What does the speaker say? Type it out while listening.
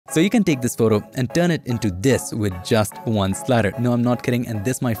So you can take this photo and turn it into this with just one slider. No, I'm not kidding, and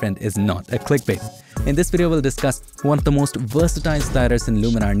this, my friend, is not a clickbait. In this video, we'll discuss one of the most versatile sliders in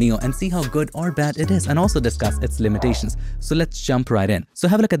Luminar Neo and see how good or bad it is, and also discuss its limitations. So let's jump right in. So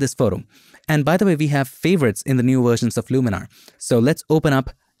have a look at this photo. And by the way, we have favorites in the new versions of Luminar. So let's open up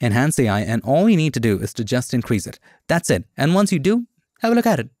Enhance AI, and all you need to do is to just increase it. That's it. And once you do, have a look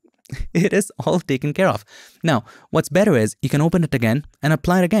at it. It is all taken care of. Now, what's better is you can open it again and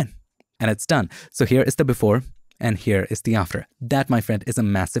apply it again, and it's done. So here is the before and here is the after. That, my friend, is a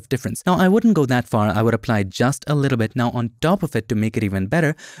massive difference. Now, I wouldn't go that far. I would apply just a little bit. Now, on top of it, to make it even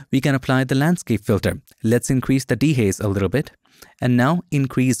better, we can apply the landscape filter. Let's increase the dehaze a little bit, and now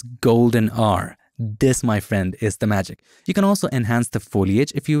increase golden R. This, my friend, is the magic. You can also enhance the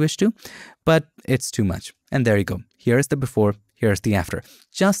foliage if you wish to, but it's too much. And there you go. Here is the before. Here's the after.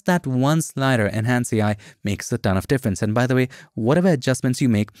 Just that one slider, Enhance AI, makes a ton of difference. And by the way, whatever adjustments you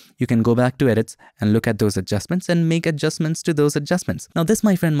make, you can go back to edits and look at those adjustments and make adjustments to those adjustments. Now, this,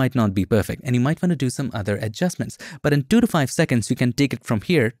 my friend, might not be perfect, and you might want to do some other adjustments. But in 2 to 5 seconds, you can take it from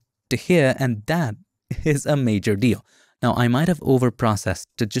here to here, and that is a major deal. Now, I might have over-processed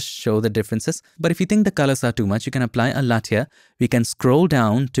to just show the differences, but if you think the colors are too much, you can apply a LUT here. We can scroll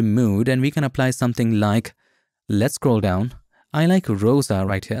down to mood, and we can apply something like, let's scroll down. I like Rosa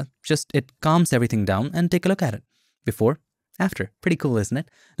right here. Just it calms everything down, and take a look at it. Before, after. Pretty cool, isn't it?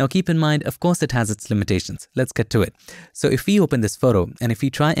 Now keep in mind, of course, it has its limitations. Let's get to it. So if we open this photo and if we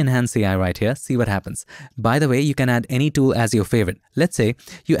try Enhance AI right here, see what happens. By the way, you can add any tool as your favorite. Let's say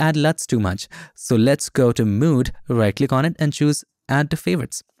you add LUTs too much. So let's go to mood, right click on it and choose add to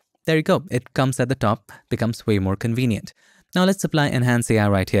favorites. There you go. It comes at the top, becomes way more convenient. Now let's apply Enhance AI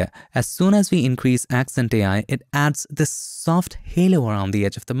right here. As soon as we increase Accent AI, it adds this soft halo around the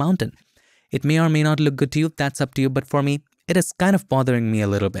edge of the mountain. It may or may not look good to you, that's up to you, but for me, it is kind of bothering me a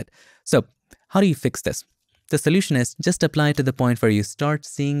little bit. So how do you fix this? The solution is just apply it to the point where you start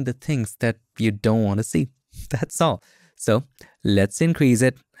seeing the things that you don't want to see. That's all. So let's increase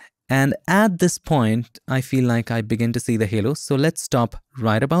it. And at this point, I feel like I begin to see the halo. So let's stop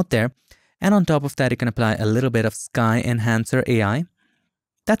right about there. And on top of that, you can apply a little bit of Sky Enhancer AI.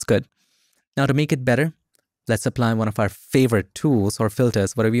 That's good. Now to make it better, let's apply one of our favorite tools or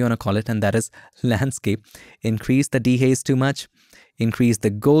filters, whatever you want to call it, and that is landscape. Increase the dehaze too much, increase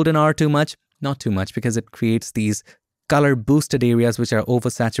the golden R too much, not too much because it creates these color boosted areas which are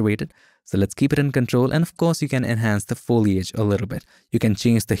oversaturated. So let's keep it in control. And of course, you can enhance the foliage a little bit. You can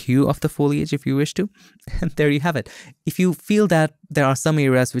change the hue of the foliage if you wish to. And there you have it. If you feel that there are some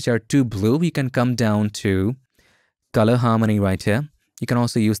areas which are too blue, you can come down to color harmony right here. You can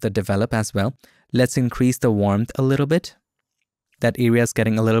also use the develop as well. Let's increase the warmth a little bit. That area is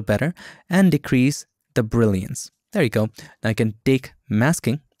getting a little better, and decrease the brilliance. There you go. Now you can take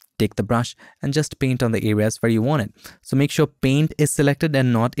masking, take the brush and just paint on the areas where you want it. So make sure paint is selected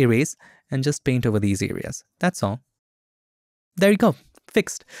and not erase, and just paint over these areas. That's all. There you go.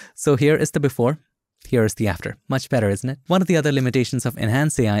 Fixed. So here is the before. Here is the after. Much better, isn't it? One of the other limitations of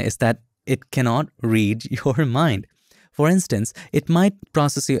Enhance AI is that it cannot read your mind. For instance, it might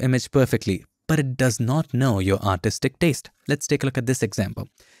process your image perfectly, but it does not know your artistic taste. Let's take a look at this example.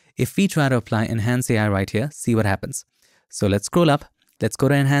 If we try to apply Enhance AI right here, see what happens. So let's scroll up. Let's go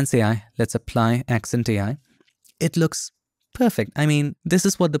to Enhance AI. Let's apply Accent AI. It looks perfect. I mean, this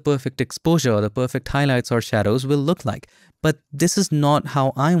is what the perfect exposure or the perfect highlights or shadows will look like. But this is not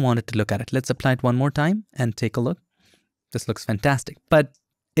how I wanted to look at it. Let's apply it one more time and take a look. This looks fantastic, but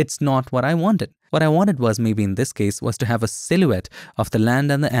it's not what I wanted. What I wanted was, maybe in this case, was to have a silhouette of the land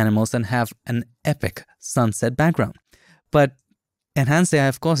and the animals and have an epic sunset background. But Enhance AI,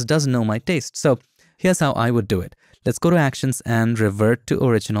 of course, doesn't know my taste. So here's how I would do it. Let's go to Actions and revert to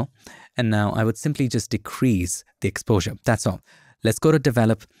Original. And now I would simply just decrease the exposure. That's all. Let's go to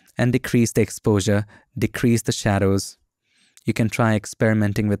Develop and decrease the exposure, decrease the shadows. You can try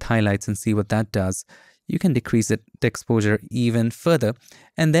experimenting with highlights and see what that does. You can decrease the exposure even further.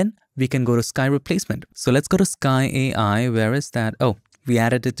 And then we can go to Sky Replacement. So let's go to Sky AI. Where is that? Oh, we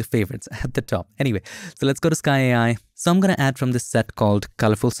added it to favorites at the top. Anyway, so let's go to Sky AI. So I'm going to add from this set called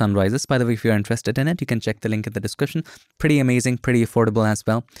Colorful Sunrises. By the way, if you're interested in it, you can check the link in the description. Pretty amazing, pretty affordable as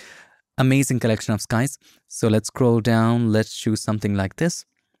well. Amazing collection of skies. So let's scroll down. Let's choose something like this.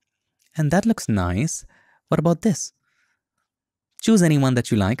 And that looks nice. What about this? Choose any one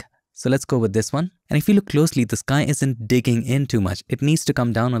that you like. So let's go with this one. And if you look closely, the sky isn't digging in too much. It needs to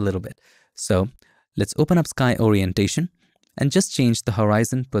come down a little bit. So let's open up Sky Orientation and just change the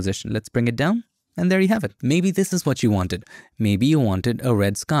horizon position. Let's bring it down. And there you have it. Maybe this is what you wanted. Maybe you wanted a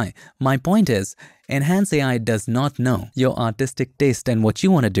red sky. My point is, Enhance AI does not know your artistic taste and what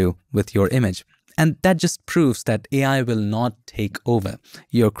you want to do with your image. And that just proves that AI will not take over.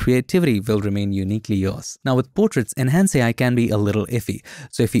 Your creativity will remain uniquely yours. Now with portraits, Enhance AI can be a little iffy.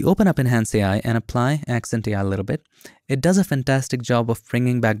 So if you open up Enhance AI and apply Accent AI a little bit, it does a fantastic job of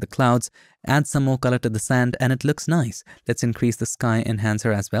bringing back the clouds, add some more color to the sand, and it looks nice. Let's increase the sky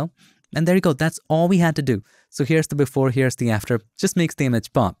enhancer as well. And there you go, that's all we had to do. So here's the before, here's the after, just makes the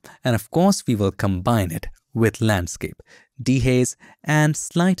image pop. And of course, we will combine it with landscape, dehaze, and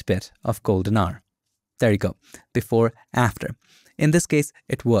slight bit of golden hour. There you go, before, after. In this case,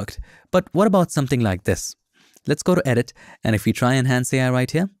 it worked. But what about something like this? Let's go to edit, and if we try Enhance AI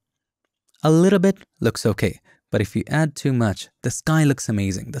right here, a little bit looks okay. But if you add too much, the sky looks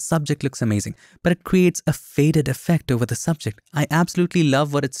amazing, the subject looks amazing, but it creates a faded effect over the subject. I absolutely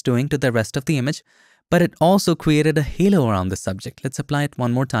love what it's doing to the rest of the image, but it also created a halo around the subject. Let's apply it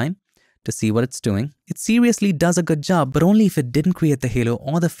one more time to see what it's doing. It seriously does a good job, but only if it didn't create the halo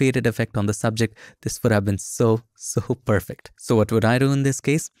or the faded effect on the subject, this would have been so perfect. So what would I do in this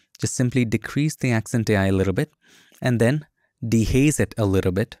case? Just simply decrease the Accent AI a little bit and then dehaze it a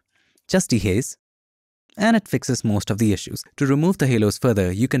little bit. Just dehaze. And it fixes most of the issues. To remove the halos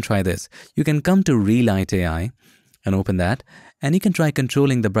further, you can try this. You can come to Relight AI and open that, and you can try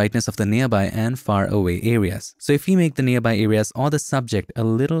controlling the brightness of the nearby and far away areas. So if you make the nearby areas or the subject a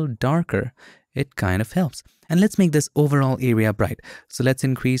little darker, it kind of helps. And let's make this overall area bright. So let's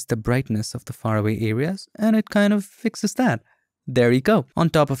increase the brightness of the far away areas, and it kind of fixes that. There you go. On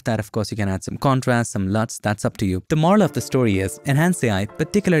top of that, of course, you can add some contrast, some LUTs, that's up to you. The moral of the story is, Enhance AI,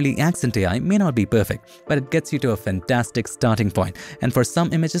 particularly Accent AI, may not be perfect, but it gets you to a fantastic starting point. And for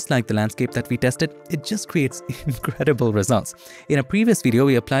some images like the landscape that we tested, it just creates incredible results. In a previous video,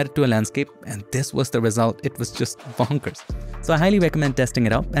 we applied it to a landscape, and this was the result. It was just bonkers. So I highly recommend testing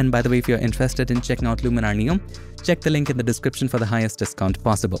it out. And by the way, if you're interested in checking out Luminar Neo, check the link in the description for the highest discount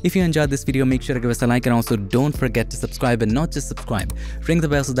possible. If you enjoyed this video, make sure to give us a like, and also don't forget to subscribe, and not just subscribe. Ring the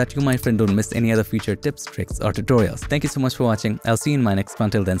bell so that you, my friend, don't miss any other future tips, tricks, or tutorials. Thank you so much for watching. I'll see you in my next one.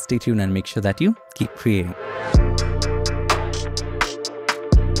 Till then, stay tuned and make sure that you keep creating.